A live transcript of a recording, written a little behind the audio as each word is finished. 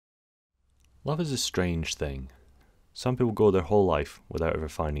Love is a strange thing. Some people go their whole life without ever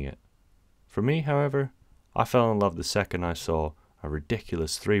finding it. For me, however, I fell in love the second I saw a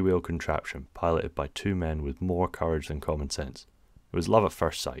ridiculous three-wheel contraption piloted by two men with more courage than common sense. It was love at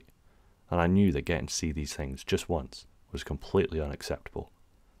first sight, and I knew that getting to see these things just once was completely unacceptable.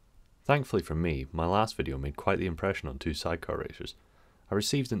 Thankfully for me, my last video made quite the impression on two sidecar racers. I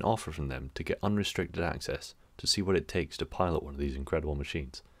received an offer from them to get unrestricted access to see what it takes to pilot one of these incredible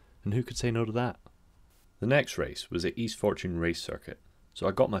machines, and who could say no to that? The next race was at East Fortune Race Circuit, so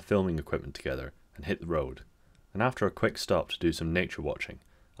I got my filming equipment together and hit the road, and after a quick stop to do some nature watching,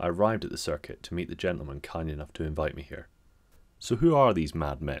 I arrived at the circuit to meet the gentleman kind enough to invite me here. So who are these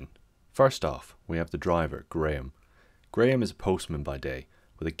mad men? First off, we have the driver, Graham. Graham is a postman by day,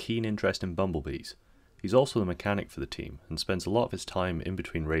 with a keen interest in bumblebees. He's also the mechanic for the team, and spends a lot of his time in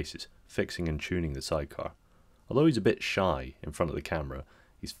between races, fixing and tuning the sidecar. Although he's a bit shy in front of the camera,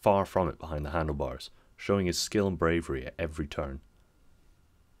 he's far from it behind the handlebars, showing his skill and bravery at every turn.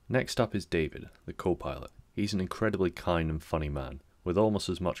 Next up is David, the co-pilot. He's an incredibly kind and funny man, with almost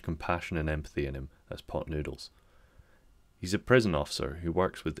as much compassion and empathy in him as pot noodles. He's a prison officer who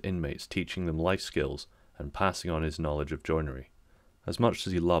works with inmates, teaching them life skills and passing on his knowledge of joinery. As much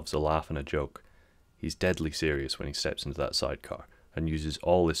as he loves a laugh and a joke, he's deadly serious when he steps into that sidecar and uses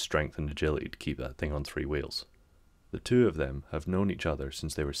all his strength and agility to keep that thing on three wheels. The two of them have known each other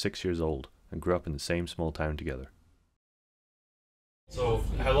since they were 6 years old and grew up in the same small town together. So,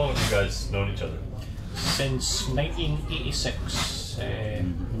 how long have you guys known each other? Since 1986,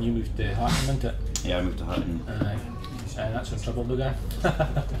 when you moved to Harton, didn't it? Yeah, I moved to Harton. And that's when trouble began. Do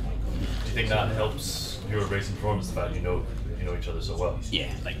you think that helps your racing performance, the fact you know each other so well? Yeah.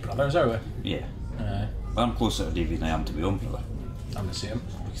 Like brothers, are we? Yeah. I'm closer to David than I am to my own brother. I'm the same.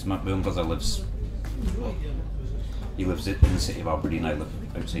 Because my own brother lives... He lives in the city of Aberdeen, I live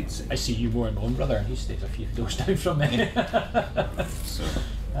outside the city. I see you more than my own brother, and he stays a few doors down from me. So...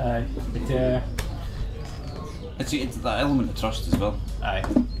 It's that element of trust as well. Aye.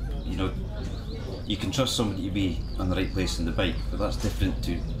 You know, you can trust somebody to be on the right place in the bike, but that's different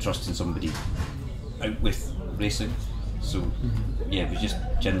to trusting somebody out with racing. So, yeah,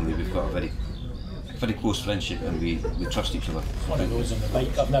 we've got a very close friendship, and we trust each other. It's one of those on the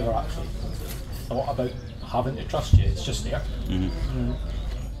bike, I've never actually thought about having to trust you, it's just there.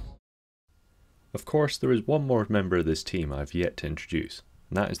 Of course, there is one more member of this team I've yet to introduce,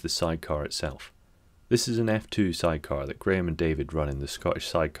 and that is the sidecar itself. This is an F2 sidecar that Graham and David run in the Scottish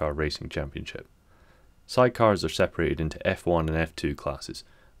Sidecar Racing Championship. Sidecars are separated into F1 and F2 classes,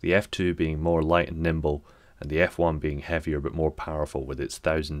 the F2 being more light and nimble, and the F1 being heavier but more powerful with its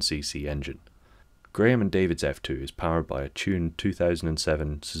 1000cc engine. Graham and David's F2 is powered by a tuned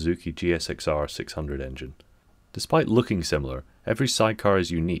 2007 Suzuki GSXR 600 engine. Despite looking similar, every sidecar is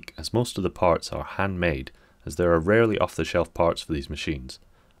unique as most of the parts are handmade, as there are rarely off-the-shelf parts for these machines.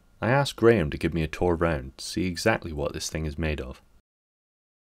 I asked Graham to give me a tour round to see exactly what this thing is made of.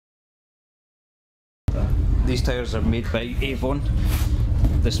 These tyres are made by Avon.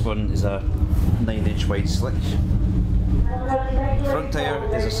 This one is a 9-inch wide slick. Front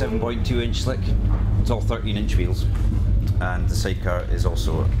tyre is a 7.2-inch slick. It's all 13-inch wheels, and the sidecar is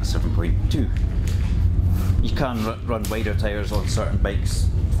also a 7.2. You can run wider tyres on certain bikes.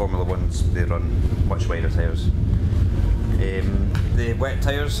 Formula Ones, they run much wider tyres. The wet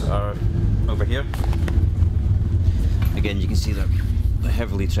tyres are over here. Again, you can see they're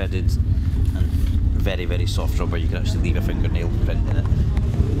heavily treaded and very, very soft rubber. You can actually leave a fingernail print in it.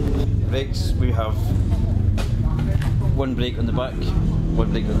 Brakes, we have one brake on the back,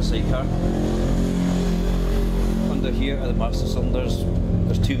 one brake on the sidecar. Under here are the master cylinders.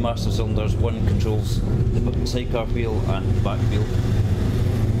 There's two master cylinders, one controls the sidecar wheel and the back wheel.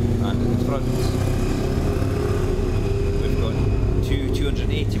 And in the front, we've got two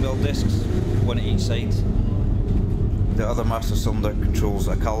 280mm discs, one at each side. The other master cylinder controls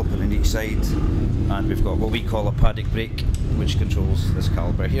a caliper on each side, and we've got what we call a paddock brake, which controls this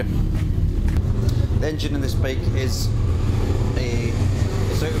caliper here. The engine in this bike is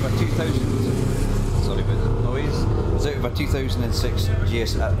it's out of a 2000. Sorry about the noise. It's out of a 2006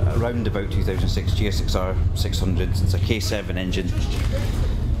 around about 2006 GSXR 600. It's a K7 engine.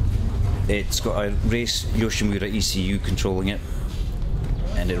 It's got a race Yoshimura ECU controlling it,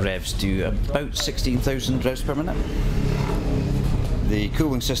 and it revs to about 16,000 revs per minute. The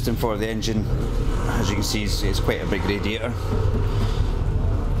cooling system for the engine, as you can see, is quite a big radiator.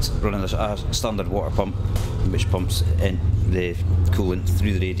 It's running a standard water pump, which pumps in the coolant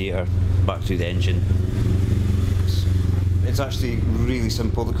through the radiator back through the engine. It's actually really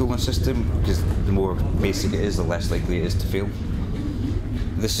simple, the cooling system, because the more basic it is, the less likely it is to fail.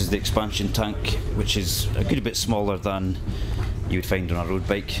 This is the expansion tank, which is a good bit smaller than you would find on a road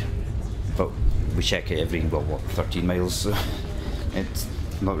bike, but we check it every, well, what, 13 miles, so it's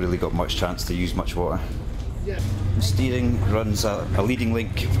not really got much chance to use much water. The steering runs a leading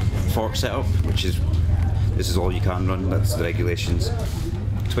link fork setup, which is, this is all you can run, that's the regulations.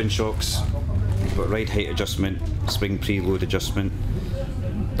 Twin shocks, you've got ride height adjustment, spring preload adjustment,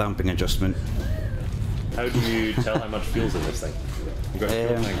 damping adjustment. How do you tell how much fuel's in this thing?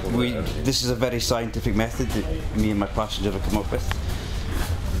 This is a very scientific method that me and my passenger have come up with.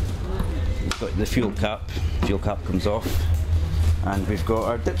 We've got the fuel cap comes off, and we've got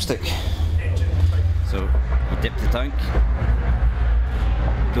our dipstick. So you dip the tank,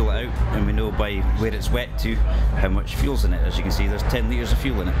 pull it out, and we know by where it's wet to how much fuel's in it. As you can see, there's 10 litres of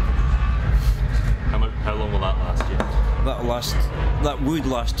fuel in it. How long will that last you? That would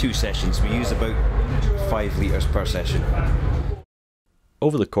last 2 sessions. We use about 5 litres per session.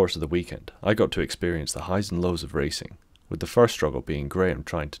 Over the course of the weekend, I got to experience the highs and lows of racing, with the first struggle being Graham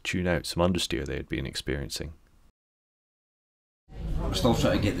trying to tune out some understeer they had been experiencing. We're still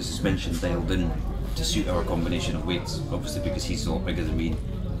trying to get the suspension dialed in to suit our combination of weights, obviously because he's a lot bigger than me,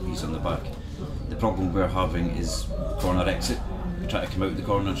 he's on the back. The problem we're having is corner exit. We try to come out the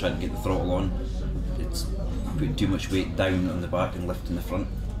corner and try to get the throttle on. It's putting too much weight down on the back and lifting the front,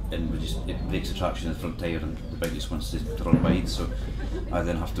 and it breaks the traction in the front tyre and the bike just wants to run wide, so I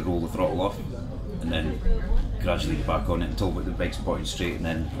then have to roll the throttle off and then gradually get back on it until the bike's pointing straight, and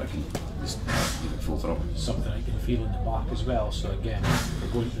then I can just give it full throttle. Something I can feel in the back as well, so again, if we're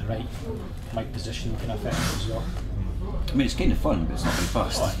going to the right, my position can affect it as well. I mean, it's kind of fun, but it's not very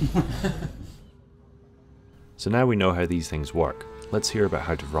fast. So now we know how these things work, let's hear about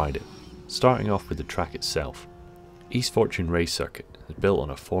how to ride it. Starting off with the track itself. East Fortune Race Circuit is built on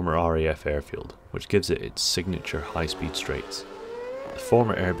a former RAF airfield, which gives it its signature high-speed straights. The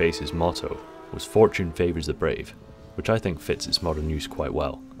former airbase's motto was "Fortune favours the brave," which I think fits its modern use quite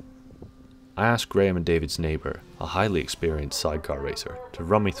well. I asked Graham and David's neighbour, a highly experienced sidecar racer, to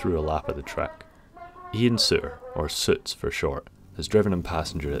run me through a lap of the track. Ian Suter, or Soots for short, has driven and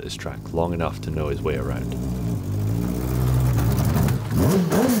passengered at this track long enough to know his way around.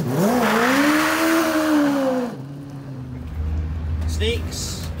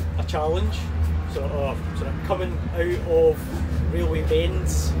 Snake's a challenge, sort of coming out of railway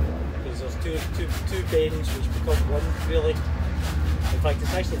bends, because there's two bends which become one really. In fact,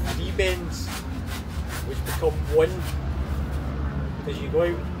 it's actually 3 bends which become one, because you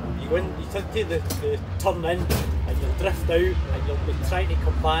take the turn in and you'll drift out and you'll be trying to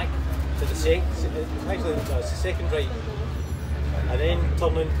come back to the second right, and then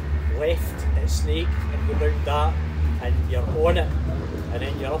turning left at Snake and go round that, and you're on it, and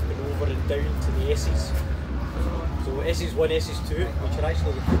then you're up and over and down to the S's. So SS1, SS2, which are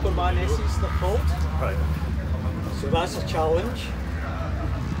actually the Cooperman S's they're called. Right. So that's a challenge,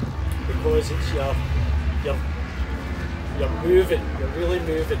 because it's you're moving, you're really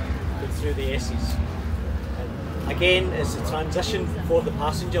moving going through the S's. And again, it's a transition for the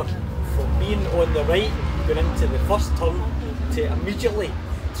passenger from being on the right, going into the first turn, to immediately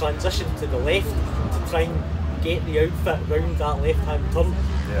transition to the left to try and get the outfit round that left-hand turn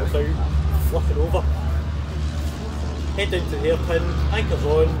without flipping over. Head down to the hairpin, anchors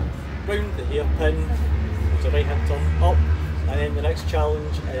on, round the hairpin, there's a right-hand turn, up, and then the next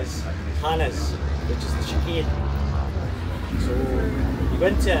challenge is Hannah's, which is the chicane. So you go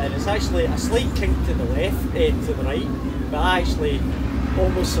into it and it's actually a slight kink to the left, to the right, but I actually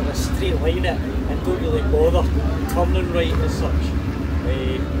almost sort of straight line it and don't really bother turning right as such.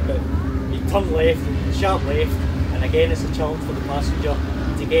 But you turn left, sharp left, and again it's a challenge for the passenger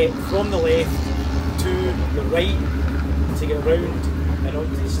to get from the left to the right to get round and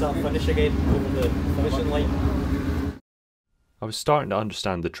onto the start finish again over the finishing line. I was starting to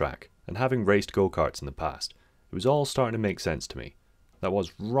understand the track, and having raced go-karts in the past, it was all starting to make sense to me. That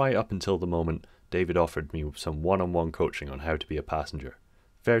was right up until the moment David offered me some one-on-one coaching on how to be a passenger.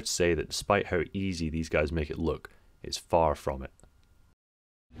 Fair to say that despite how easy these guys make it look, it's far from it.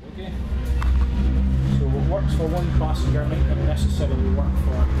 Okay. So what works for one passenger might not necessarily work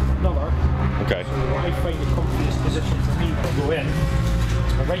for another. Okay. So I find the comfiest position for me to go in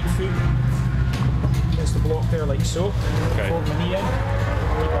is my right foot against the block there, like so. Okay. Fold my knee in.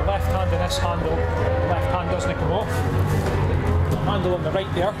 With my left hand in this handle, the left hand doesn't come off. The handle on the right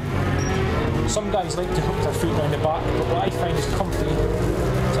there. Some guys like to hook their foot around the back, but what I find is comfy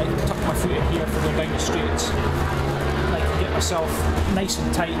is I can tuck my foot in here for going down the straights. I can get myself nice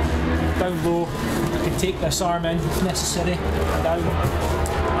and tight, down low. I can take this arm in if necessary, down.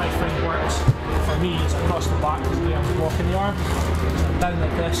 What I find works for me is across the back is where I'm walking the arm. Down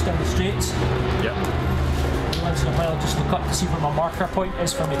like this, down the straights. Yep. Once in a while, just look up to see where my marker point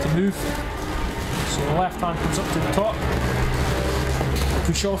is for me to move. So the left hand comes up to the top.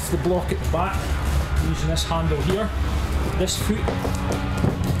 Push off the block at the back using this handle here. This foot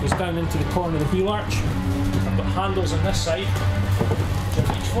goes down into the corner of the wheel arch. I've got handles on this side, which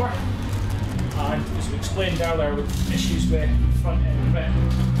I reach for. And as we explained earlier, with issues with front end grip,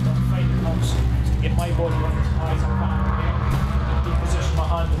 what I find it helps to get my body up as high as I can. Reposition my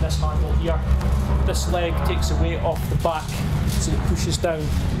hand on this handle here. This leg takes the weight off the back, so it pushes down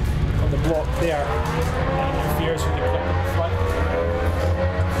on the block there and interferes with the grip at the front.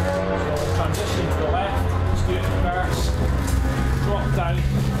 So transitioning to the left, let's do it in reverse. Drop down,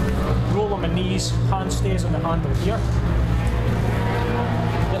 roll on my knees, hand stays on the handle here.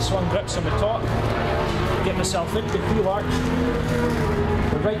 This one grips on the top, get myself into the wheel arch.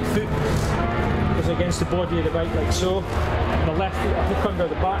 The right foot goes against the body of the bike like so. And the left foot I hook under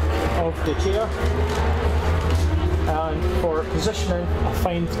the back of the chair. And for positioning, I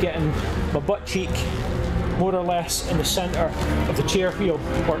find getting my butt cheek more or less in the centre of the chair wheel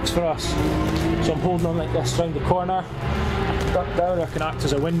works for us. So I'm holding on like this round the corner. Duck down, I can act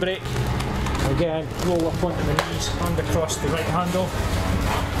as a windbreak. Again, roll up onto my knees, hand across the right handle.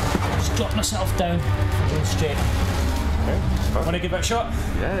 Just drop myself down and go straight. Okay. Want to give it a shot?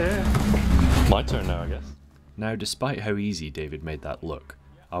 Yeah. My turn now, I guess. Now, despite how easy David made that look,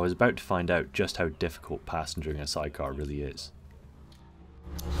 I was about to find out just how difficult passengering a sidecar really is.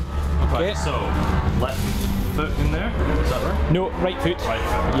 Okay. Right, so left foot in there, is that right? No, right foot. Right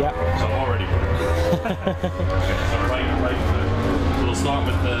foot. Yeah. So I'm already okay, so right foot. So we'll start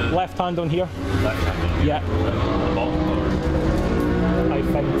with the left hand on here. Left hand on here. Yeah. The bottom or? I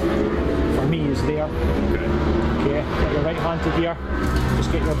find for me is there. Okay. Okay, get your right hand to here.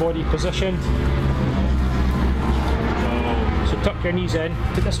 Just get your body positioned. So tuck your knees in.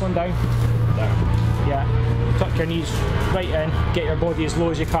 Put this one down. There. Yeah. Tuck your knees right in. Get your body as low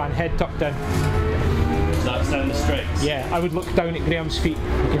as you can. Head tucked in. So that's down the straights? Yeah, I would look down at Graham's feet.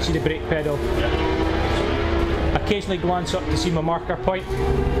 You can see the brake pedal. Yeah. Occasionally glance up to see my marker point.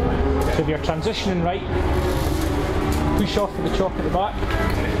 So if you're transitioning right, push off with the chalk at the back.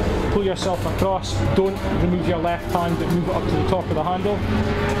 Pull yourself across. Don't remove your left hand, but move it up to the top of the handle.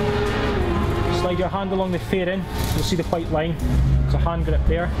 Slide your hand along the fairing. You'll see the white line. There's a hand grip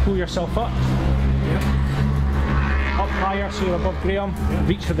there. Pull yourself up. Up higher so you're above Graham.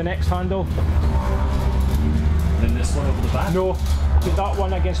 Reach for the next handle. Then this one over the back? No, put that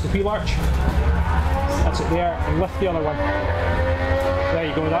one against the wheel arch. That's it there, and lift the other one. There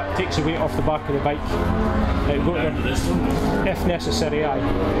you go, that takes the weight off the back of the bike. Now go down to this one? If necessary, aye.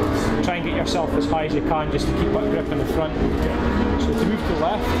 Try and get yourself as high as you can just to keep that grip in the front. So to move to the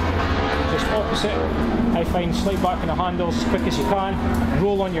left, just opposite, I find slide back on the handles as quick as you can,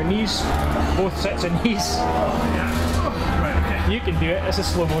 roll on your knees, both sets of knees. You can do it, it's a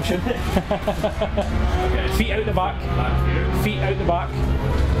slow motion. Okay. Feet out the back, feet out the back.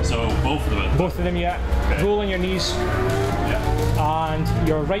 So both of them? Both of them, yeah. Okay. Roll on your knees. Yeah. And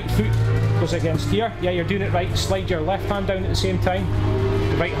your right foot goes against here. Yeah, you're doing it right. Slide your left hand down at the same time.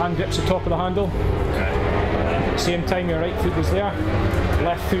 The right hand grips the top of the handle. Okay. At the same time, your right foot goes there.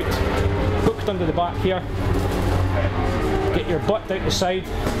 Left foot hooked under the back here. Get your butt out the side.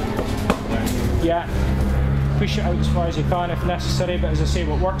 Yeah. Push it out as far as you can if necessary, but as I say,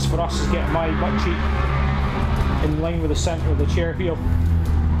 what works for us is getting my butt cheek in line with the centre of the chair wheel.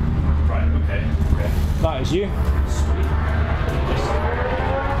 Right, okay. That is you. Sweet.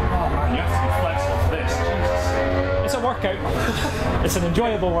 Oh man, you have to be flexible for this. Jesus. It's a workout. It's an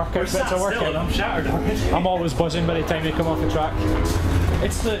enjoyable workout, but it's a workout. I'm shattered. I'm always buzzing by the time you come off the track.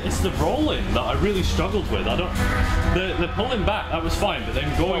 It's the rolling that I really struggled with. I don't the pulling back, that was fine, but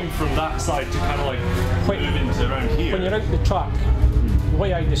then going from that side to kind of like move into around here. When you're out the track, the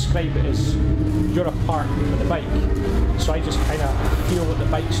way I describe it is you're apart with the bike. So I just kind of feel what the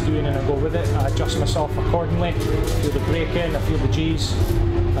bike's doing and I go with it. I adjust myself accordingly. I feel the braking, I feel the G's.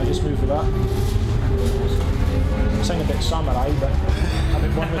 I just move with that. I sound a bit samurai, but I'm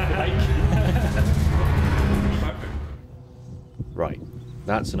at one with the bike. Right,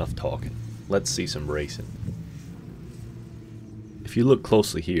 that's enough talking. Let's see some racing. If you look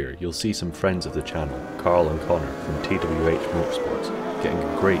closely here, you'll see some friends of the channel, Carl and Connor from TWH Motorsports, getting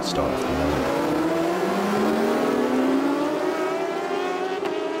a great start off the morning.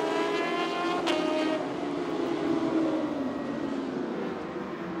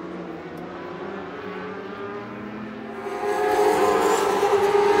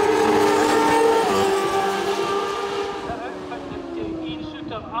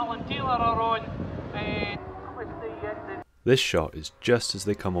 Alan Taylor are on This shot is just as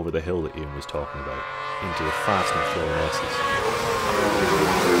they come over the hill that Ian was talking about, into the fast and flowing S's.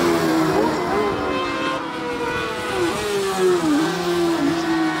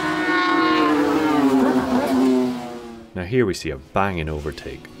 Now here we see a banging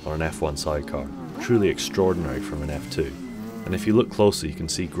overtake on an F1 sidecar, truly extraordinary from an F2. And if you look closely you can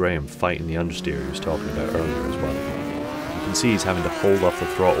see Graham fighting the understeer he was talking about earlier as well. You can see he's having to hold off the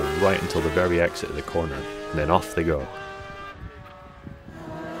throttle right until the very exit of the corner, and then off they go.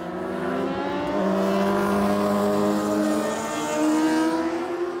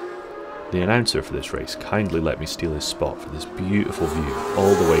 The announcer for this race kindly let me steal his spot for this beautiful view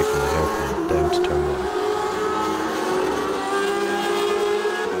all the way from the hairpin down to turn 1.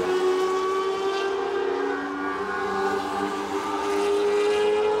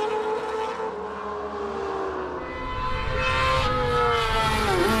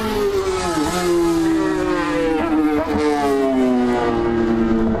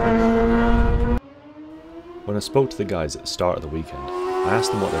 When I spoke to the guys at the start of the weekend, I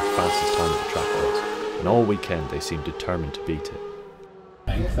asked them what their fastest time at the track was, and all weekend they seemed determined to beat it.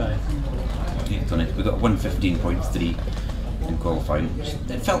 Yeah, done it. We got 1:15.3 in qualifying.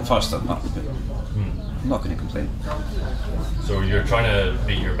 It felt faster than that, but I'm not going to complain. So you're trying to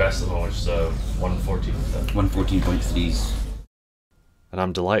beat your best at the moment, which is 1:14. 1:14.3s. And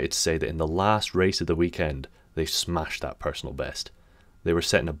I'm delighted to say that in the last race of the weekend, they smashed that personal best. They were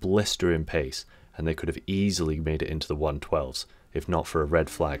setting a blistering pace, and they could have easily made it into the 1:12s, if not for a red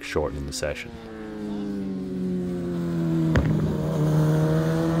flag shortening the session.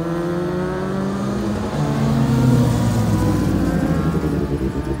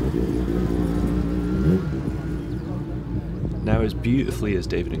 Now, as beautifully as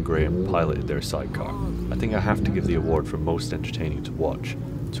David and Graham piloted their sidecar, I think I have to give the award for most entertaining to watch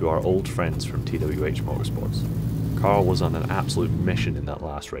to our old friends from TWH Motorsports. Carl was on an absolute mission in that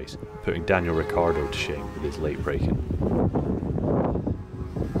last race, putting Daniel Ricciardo to shame with his late braking.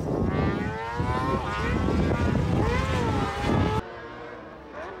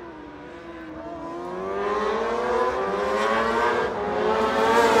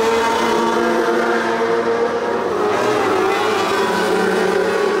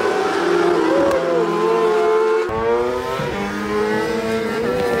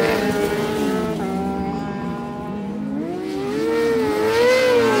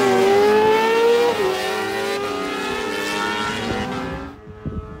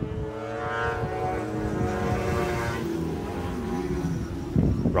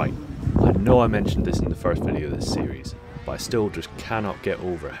 Right, I know I mentioned this in the first video of this series, but I still just cannot get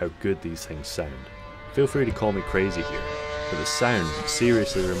over how good these things sound. Feel free to call me crazy here, but the sound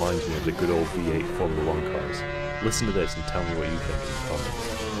seriously reminds me of the good old V8 Formula 1 cars. Listen to this and tell me what you think in the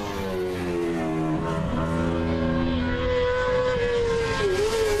comments.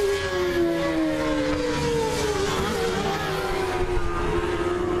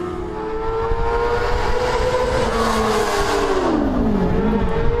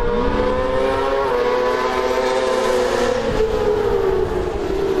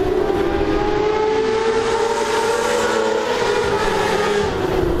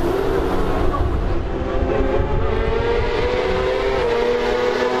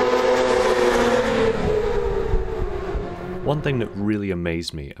 One thing that really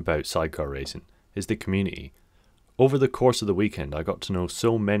amazed me about sidecar racing is the community. Over the course of the weekend I got to know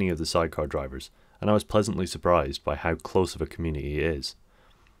so many of the sidecar drivers, and I was pleasantly surprised by how close of a community it is.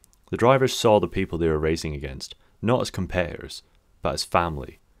 The drivers saw the people they were racing against, not as competitors, but as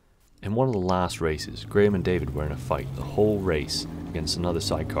family. In one of the last races, Graham and David were in a fight the whole race against another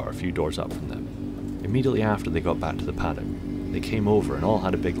sidecar a few doors up from them. Immediately after they got back to the paddock, they came over and all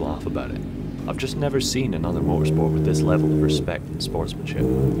had a big laugh about it. I've just never seen another motorsport with this level of respect and sportsmanship.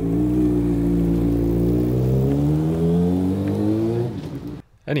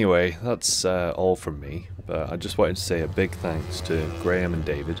 Anyway, that's all from me, but I just wanted to say a big thanks to Graham and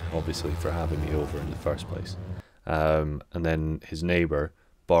David, obviously, for having me over in the first place. And then his neighbour,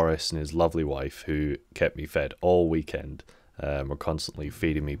 Boris, and his lovely wife, who kept me fed all weekend, were constantly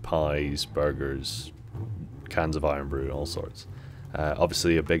feeding me pies, burgers, cans of Iron Brew, all sorts.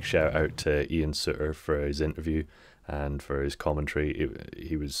 Obviously a big shout out to Ian Sutter for his interview and for his commentary.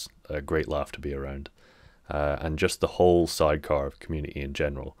 He was a great laugh to be around. And just the whole sidecar community in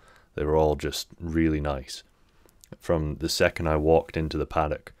general. They were all just really nice. From the second I walked into the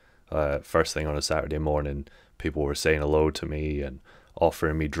paddock, first thing on a Saturday morning, people were saying hello to me and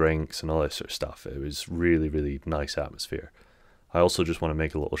offering me drinks and all this sort of stuff. It was really, really nice atmosphere. I also just want to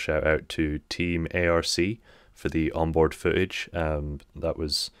make a little shout out to Team ARC for the onboard footage. That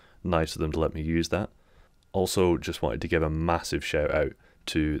was nice of them to let me use that. Also, just wanted to give a massive shout out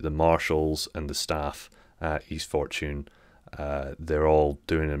to the marshals and the staff at East Fortune. They're all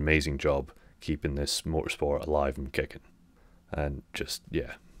doing an amazing job keeping this motorsport alive and kicking. And just,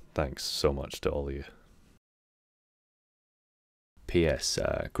 yeah, thanks so much to all of you. P.S.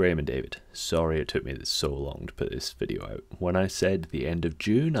 Graham and David, sorry it took me so long to put this video out. When I said the end of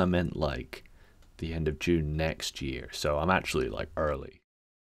June, I meant like the end of June next year, so I'm actually like early.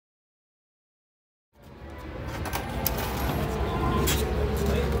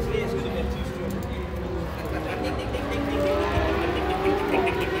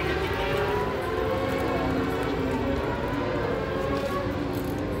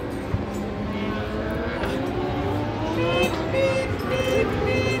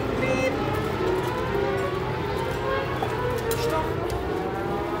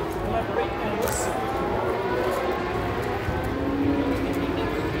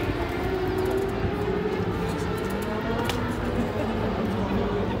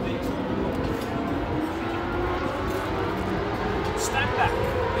 Stand back.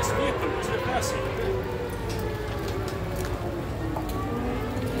 This vehicle is reversing.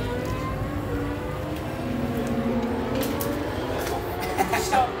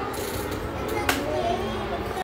 Stop.